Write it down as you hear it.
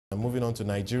Moving on to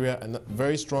Nigeria, a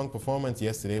very strong performance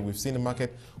yesterday. We've seen the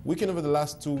market weaken over the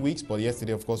last 2 weeks, but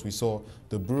yesterday, of course, we saw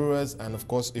the brewers and, of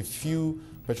course, a few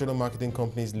petroleum marketing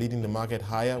companies leading the market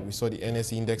higher. We saw the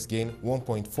NSE index gain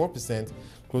 1.4%,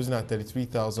 closing at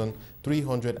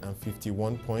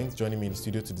 33,351 points. Joining me in the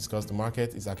studio to discuss the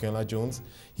market is Akinola Jones.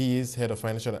 He is head of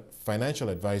financial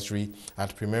advisory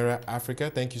at Primera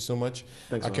Africa. Thank you so much,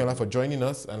 Akinola, for joining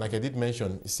us. And like I did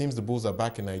mention, it seems the bulls are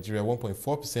back in Nigeria.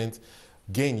 1.4%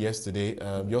 gain yesterday.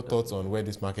 Your thoughts on where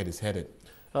this market is headed?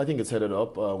 I think it's headed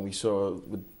up. We saw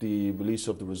with the release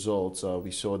of the results,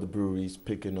 we saw the breweries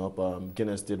picking up.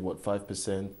 Guinness did,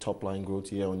 5% top line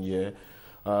growth year on year.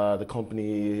 The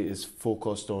company is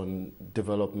focused on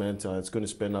development. It's going to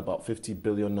spend about 50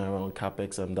 billion naira on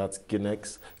capex, and that's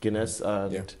Guinness.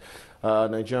 And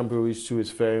Nigerian breweries too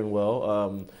is faring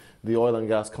well. The oil and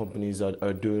gas companies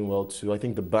are doing well too. I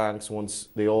think the banks, once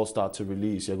they all start to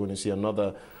release, you're going to see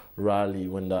another rally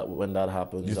when that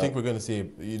happens. You think we're going to see?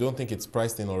 You don't think it's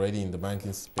priced in already in the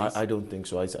banking space? I don't think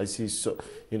so. I see. So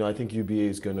I think UBA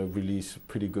is going to release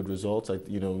pretty good results.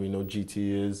 We know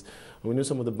GT is. We know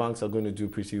some of the banks are going to do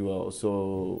pretty well.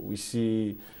 So we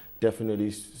see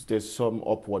definitely there's some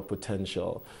upward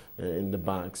potential in the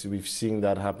banks. We've seen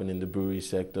that happen in the brewery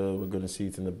sector. We're going to see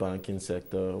it in the banking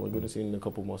sector. We're going to see it in a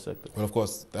couple more sectors. Well, of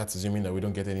course, that's assuming that we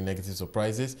don't get any negative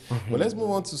surprises. But let's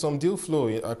move on to some deal flow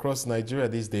across Nigeria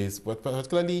these days. But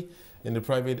particularly in the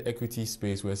private equity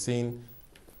space, we're seeing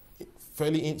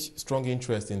fairly strong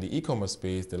interest in the e-commerce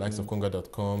space, the likes of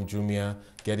Konga.com, Jumia,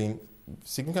 getting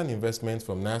significant investments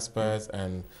from Naspers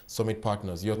and Summit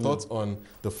Partners. Your thoughts on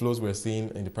the flows we're seeing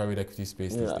in the private equity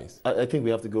space these days? I think we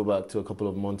have to go back to a couple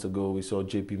of months ago. We saw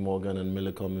JP Morgan and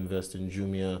Millicom invest in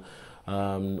Jumia.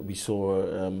 We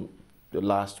saw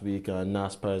last week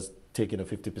Naspers taking a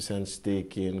 50%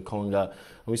 stake in Konga.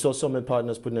 And we saw Summit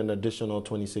Partners putting an additional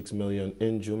 26 million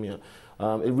in Jumia.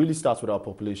 It really starts with our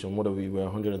population. What are we? We're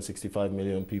 165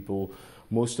 million people.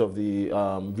 Most of the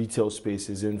retail space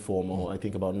is informal. I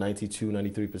think about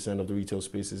 93% of the retail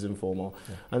space is informal.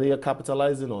 And they are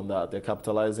capitalizing on that. They're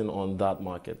capitalizing on that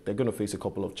market. They're going to face a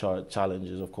couple of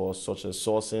challenges, of course, such as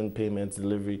sourcing, payments,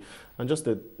 delivery, and just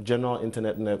the general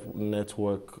internet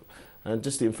network and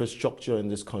just the infrastructure in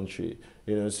this country.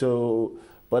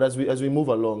 But as we move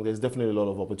along, there's definitely a lot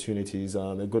of opportunities,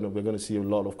 and we're going to see a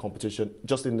lot of competition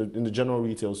just in the general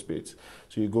retail space.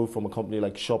 So you go from a company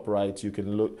like ShopRite, you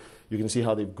can see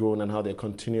how they've grown and how they're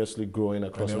continuously growing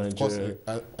across Nigeria.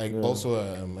 Of course, I also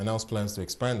announced plans to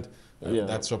expand.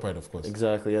 That's ShopRite, of course.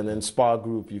 Exactly, and then Spar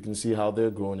Group, you can see how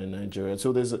they're growing in Nigeria.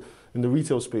 So in the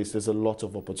retail space, there's a lot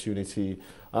of opportunity,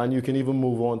 and you can even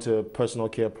move on to personal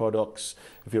care products.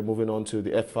 If you're moving on to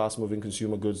the fast-moving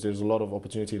consumer goods, there's a lot of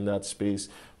opportunity in that space.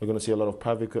 We're going to see a lot of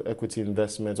private equity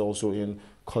investments also in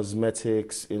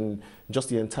cosmetics, in just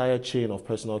the entire chain of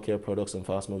personal care products and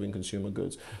fast-moving consumer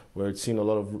goods. We're seeing a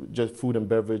lot of just food and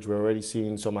beverage. We're already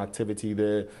seeing some activity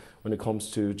there when it comes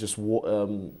to just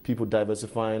people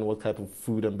diversifying what type of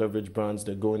food and beverage brands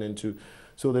they're going into.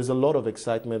 So there's a lot of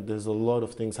excitement. There's a lot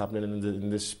of things happening in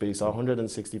this space. Our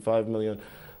 165 million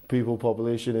people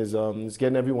population is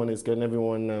getting everyone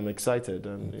excited.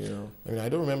 And I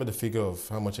don't remember the figure of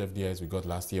how much FDIs we got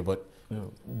last year, but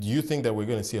do you think that we're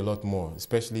going to see a lot more,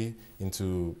 especially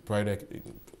into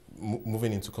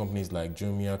moving into companies like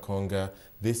Jumia, Konga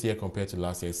this year compared to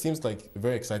last year? It seems like a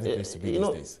very exciting place to be these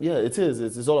days. Yeah, it is.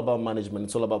 It's all about management.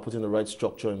 It's all about putting the right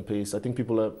structure in place. I think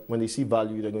people when they see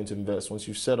value, they're going to invest. Once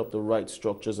you set up the right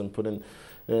structures and put in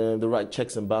the right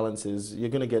checks and balances, you're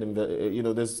going to get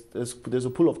there's a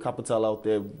pool of capital out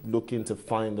there looking to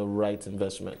find the right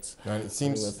investments. And it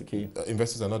seems that's the key.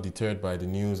 Investors are not deterred by the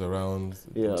news around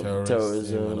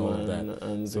terrorism and all of that.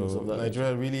 And so things of that.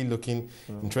 Nigeria really looking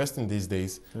interesting these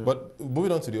days. But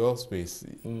moving on to the oil space,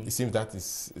 it seems that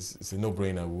it's a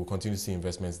no-brainer. We will continue to see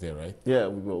investments there, right? Yeah,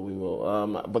 we will.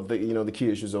 But the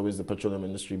key issue is always the petroleum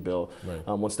industry bill. Right.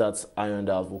 Once that's ironed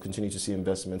out, we'll continue to see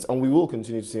investments, and we will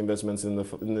continue to see investments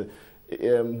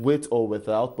with or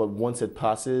without. But once it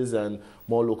passes and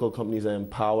more local companies are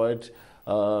empowered,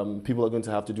 people are going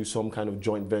to have to do some kind of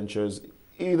joint ventures.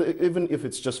 Even if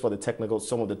it's just for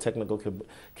some of the technical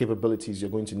capabilities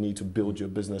you're going to need to build your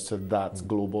business to that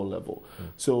global level.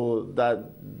 So that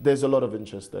there's a lot of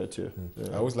interest there too.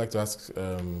 I always like to ask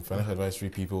financial advisory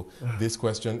people this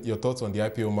question: your thoughts on the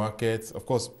IPO market? Of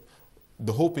course,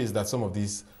 the hope is that some of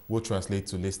these will translate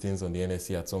to listings on the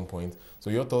NSE at some point. So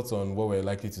your thoughts on what we're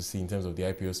likely to see in terms of the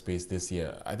IPO space this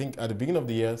year? I think at the beginning of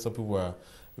the year, some people were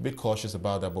a bit cautious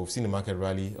about that, but we've seen the market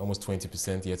rally almost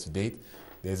 20% year to date.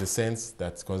 There's a sense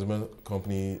that consumer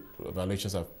company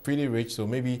valuations are pretty rich, so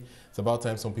maybe it's about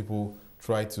time some people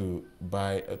try to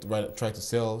try to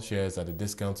sell shares at a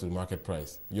discount to the market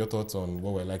price. Your thoughts on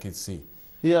what we're likely to see?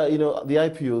 Yeah, you know, the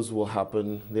IPOs will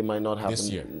happen. They might not happen This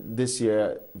year. This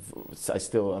year,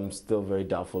 I'm still very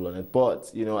doubtful on it. But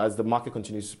you know, as the market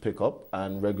continues to pick up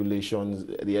and regulations,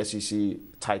 the SEC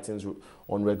tightens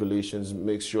on regulations,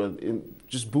 makes sure it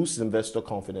just boosts investor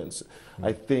confidence.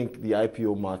 I think the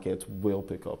IPO market will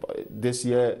pick up this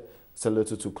year. It's a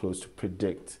little too close to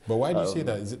predict. But why do you say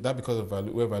that? Is it that because of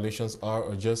where valuations are,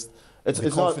 or just it's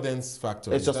confidence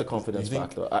factor? It's just a confidence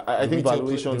factor. I think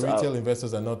valuations. The retail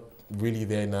investors are not really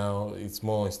there now. It's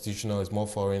more institutional. It's more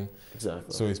foreign.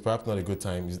 Exactly. So it's perhaps not a good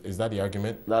time. Is that the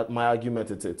argument? That my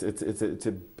argument.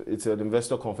 It's an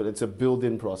investor confidence. It's a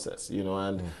building process, you know,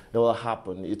 and it will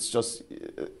happen. It's just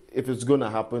if it's going to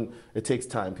happen, it takes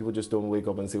time. People just don't wake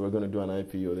up and say we're going to do an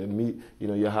IPO. They meet. You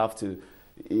know, you have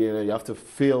to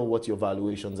feel what your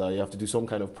valuations are. You have to do some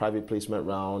kind of private placement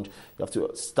round. You have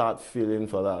to start feeling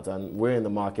for that. And we're in the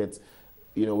market,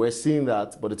 you know, we're seeing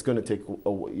that, but it's going to take,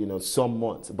 you know, some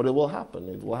months. But it will happen.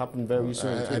 It will happen very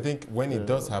soon. I think when it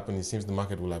does happen, it seems the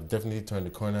market will have definitely turned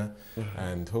the corner,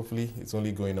 and hopefully it's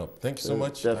only going up. Thank you so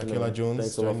much, Akinola Jones,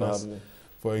 Thanks so much for having me.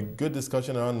 For a good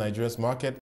discussion around Nigeria's market.